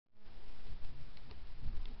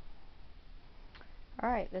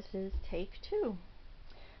Alright, this is take 2.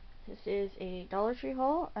 This is a Dollar Tree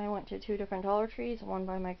haul. I went to 2 different Dollar Trees, one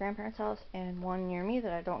by my grandparents' house and one near me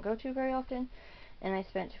that I don't go to very often, and I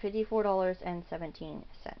spent $54.17.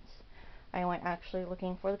 I went actually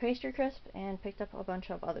looking for the pastry crisp and picked up a bunch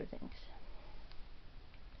of other things.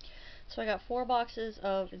 So I got 4 boxes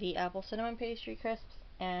of the apple cinnamon pastry crisps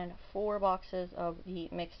and 4 boxes of the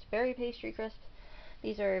mixed berry pastry crisps.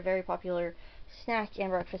 These are a very popular snack and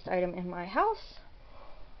breakfast item in my house.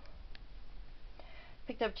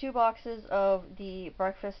 Picked up 2 boxes of the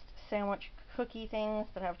breakfast sandwich cookie things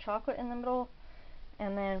that have chocolate in the middle.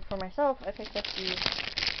 And then for myself, I picked up these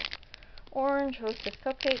orange Hostess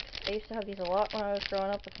cupcakes. I used to have these a lot when I was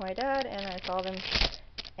growing up with my dad, and I saw them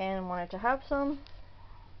and wanted to have some.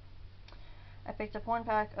 I picked up 1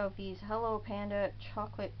 pack of these Hello Panda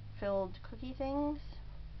chocolate filled cookie things.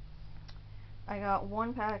 I got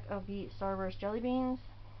 1 pack of the Starburst jelly beans.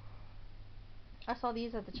 I saw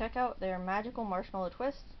these at the checkout. They're magical marshmallow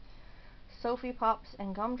twists, Sophie Pops,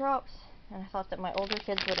 and gumdrops, and I thought that my older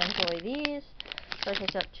kids would enjoy these, so I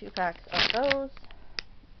picked up 2 packs of those.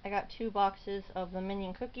 I got 2 boxes of the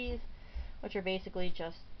Minion cookies, which are basically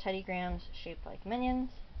just Teddy Grahams shaped like Minions.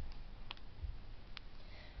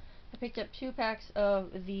 I picked up 2 packs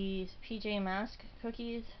of these PJ Masks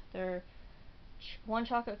cookies. They're 1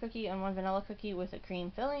 chocolate cookie and 1 vanilla cookie with a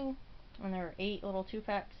cream filling, and there are 8 little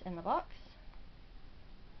 2-packs in the box.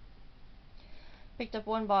 Picked up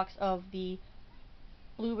 1 box of the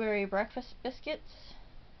blueberry breakfast biscuits.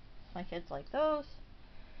 My kids like those.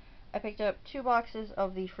 I picked up 2 boxes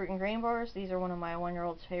of the fruit and grain bars. These are one of my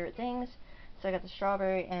 1-year-old's favorite things. So I got the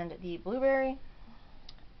strawberry and the blueberry.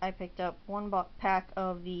 I picked up 1 pack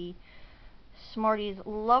of the Smarties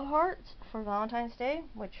Love Hearts for Valentine's Day,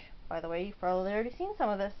 which, by the way, you've probably already seen some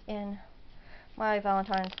of this in my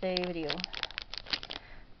Valentine's Day video.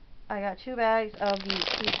 I got 2 bags of the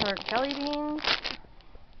Sweetheart jelly beans.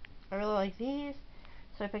 I really like these,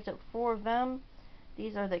 so I picked up 4 of them.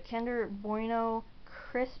 These are the Kinder Bueno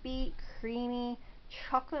Crispy Creamy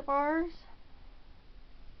Chocolate Bars.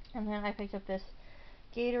 And then I picked up this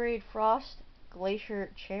Gatorade Frost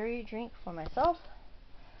Glacier Cherry drink for myself.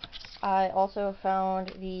 I also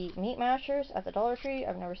found the meat mashers at the Dollar Tree.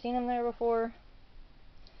 I've never seen them there before,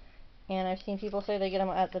 and I've seen people say they get them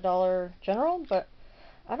at the Dollar General, but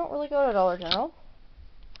I don't really go to Dollar General.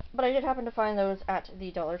 But I did happen to find those at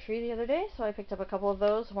the Dollar Tree the other day, so I picked up a couple of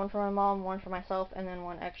those, 1 for my mom, 1 for myself, and then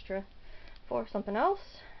 1 extra for something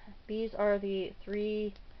else. These are the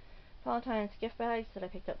 3 Valentine's gift bags that I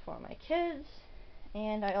picked up for my kids,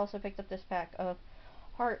 and I also picked up this pack of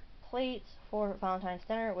heart plates for Valentine's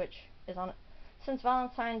dinner, which is on, since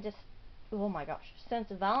Valentine's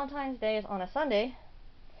Day is on a Sunday,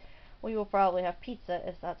 we will probably have pizza,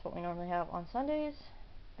 as that's what we normally have on Sundays.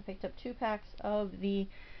 I picked up 2 packs of the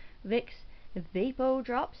Vicks Vapo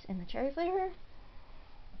Drops in the cherry flavor.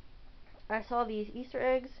 I saw these Easter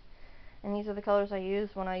eggs, and these are the colors I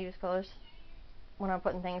use when I'm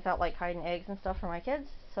putting things out like hiding eggs and stuff for my kids.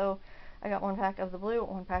 So I got 1 pack of the blue,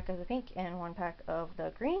 1 pack of the pink, and 1 pack of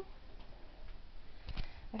the green.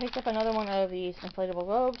 I picked up another one of these inflatable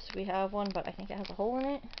globes. We have one, but I think it has a hole in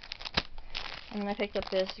it. And then I picked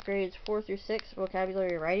up this grades 4 through 6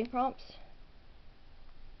 vocabulary writing prompts.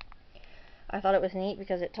 I thought it was neat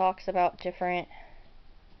because it talks about different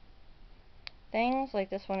things, like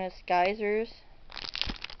this one is geysers.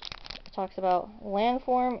 It talks about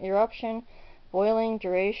landform, eruption, boiling,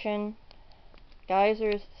 duration,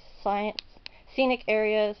 geysers, science, scenic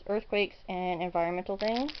areas, earthquakes, and environmental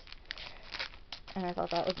things. And I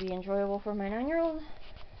thought that would be enjoyable for my 9-year-old.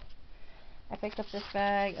 I picked up this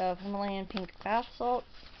bag of Himalayan pink bath salts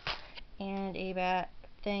and a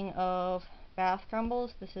thing of bath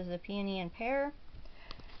crumbles. This is a peony and pear.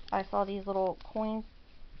 I saw these little coin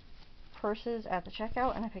purses at the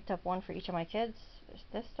checkout, and I picked up 1 for each of my kids. There's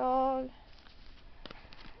this dog,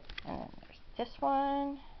 and then there's this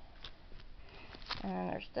one, and then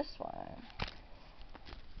there's this one.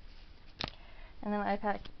 And then I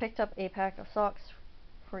picked up a pack of socks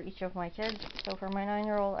for each of my kids. So for my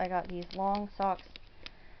 9-year-old, I got these long socks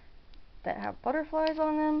that have butterflies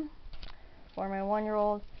on them. For my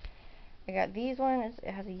 1-year-old, I got these ones.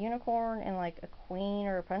 It has a unicorn and like a queen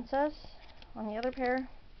or a princess on the other pair. And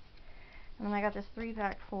then I got this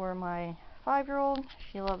 3-pack for my 5-year-old.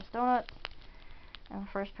 She loves donuts. And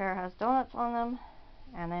the first pair has donuts on them.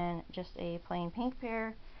 And then just a plain pink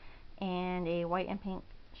pair and a white and pink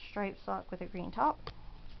striped sock with a green top.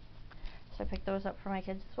 So I picked those up for my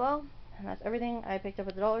kids as well. And that's everything I picked up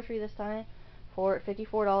at the Dollar Tree this time for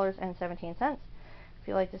 $54.17. If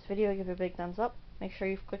you like this video, give it a big thumbs up. Make sure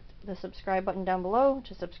you've clicked the subscribe button down below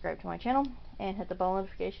to subscribe to my channel, and hit the bell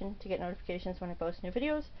notification to get notifications when I post new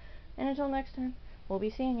videos. And until next time, we'll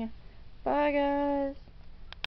be seeing you. Bye guys!